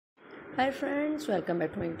Hi friends, welcome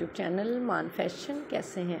back to my YouTube channel मान fashion.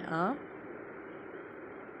 कैसे हैं आप?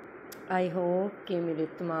 आई होप कि मेरे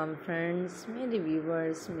तमाम फ्रेंड्स, मेरे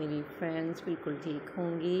व्यूवर्स, मेरी फ्रेंड्स बिल्कुल ठीक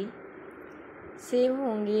होंगी, सेफ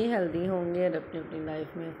होंगी, हेल्दी होंगे और अपनी अपनी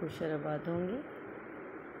लाइफ में खुश और आबाद होंगे।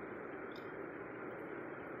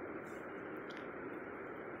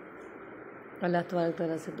 अल्लाह तबारक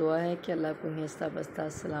तआला से दुआ है कि अल्लाह को हिस्सा बस्ता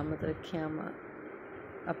सलामत रखे,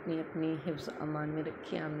 अपनी अपनी हिफ्ज़ अमान में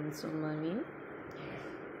रखे। आमीन सुम्मा आमीन।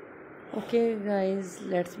 Okay guys,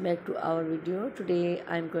 let's back to our video. Today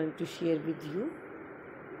I'm going to share with you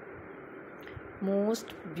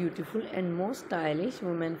most beautiful and most stylish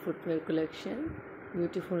women footwear collection.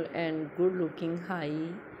 Beautiful and good looking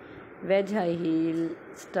wedge high heel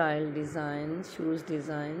style designs, shoes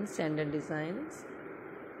designs, sandal designs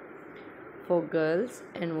for girls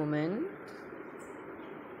and women.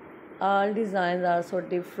 All designs are so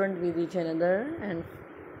different with each another, and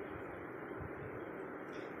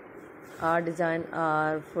our design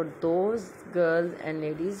are for those girls and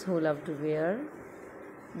ladies who love to wear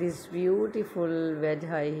these beautiful wedge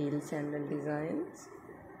high heel sandal designs.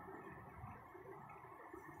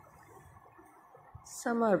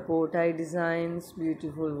 Some are bow tie designs,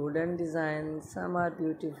 beautiful wooden designs. Some are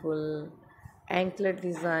beautiful anklet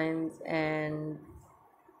designs and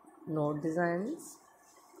note designs.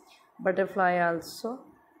 Butterfly also.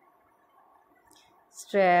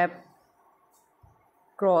 Strap,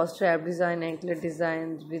 cross strap design, anklet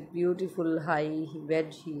designs with beautiful high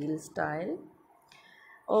wedge heel style.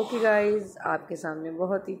 Okay guys, आपके सामने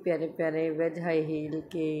बहुत ही प्यारे प्यारे veg high heel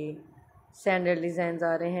के sandal designs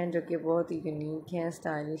आ रहे हैं जो कि बहुत ही यूनिक हैं,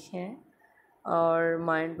 स्टाइलिश हैं और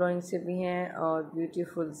माइंड ब्लोइंग से भी हैं और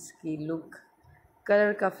ब्यूटीफुल की लुक।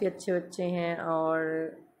 कलर काफ़ी अच्छे अच्छे हैं और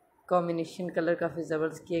कॉम्बिनेशन कलर काफ़ी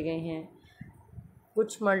ज़बरदस्त किए गए हैं।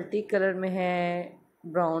 कुछ मल्टी कलर में है,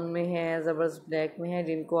 ब्राउन में है, ज़बरदस्त ब्लैक में है,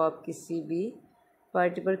 जिनको आप किसी भी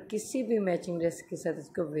पार्टी पर किसी भी मैचिंग ड्रेस के साथ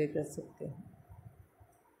इसको वेयर कर सकते हैं।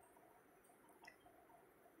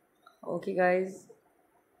 ओके गाइस,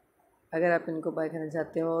 अगर आप इनको बाय करना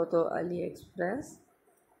चाहते हो तो Ali express,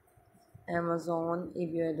 Amazon,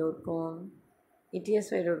 ebay.com,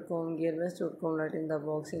 etsy.com, gearbest.com, right in the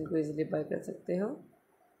box इनको इजीली बाय कर सकते हो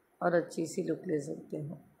और अच्छी सी लुक ले सकते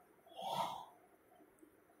हो।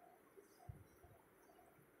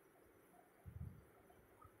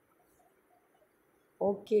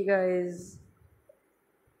 ओके गाइस,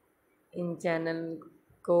 इन चैनल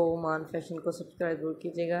को मान फैशन को सब्सक्राइब जरूर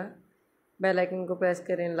कीजिएगा, बेल आइकन को प्रेस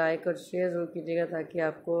करें, लाइक और शेयर ज़रूर कीजिएगा ताकि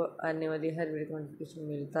आपको आने वाली हर वीडियो का नोटिफिकेशन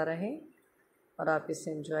मिलता रहे और आप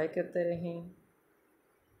इससे एंजॉय करते रहें।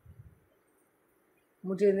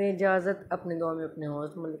 मुझे दें इजाज़त, अपने दुआ में अपने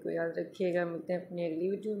हौसले को याद रखिएगा। मिलते हैं अपनी अगली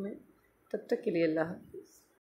वीडियो में, तब तक के लिए अल्लाह हाफ़िज़।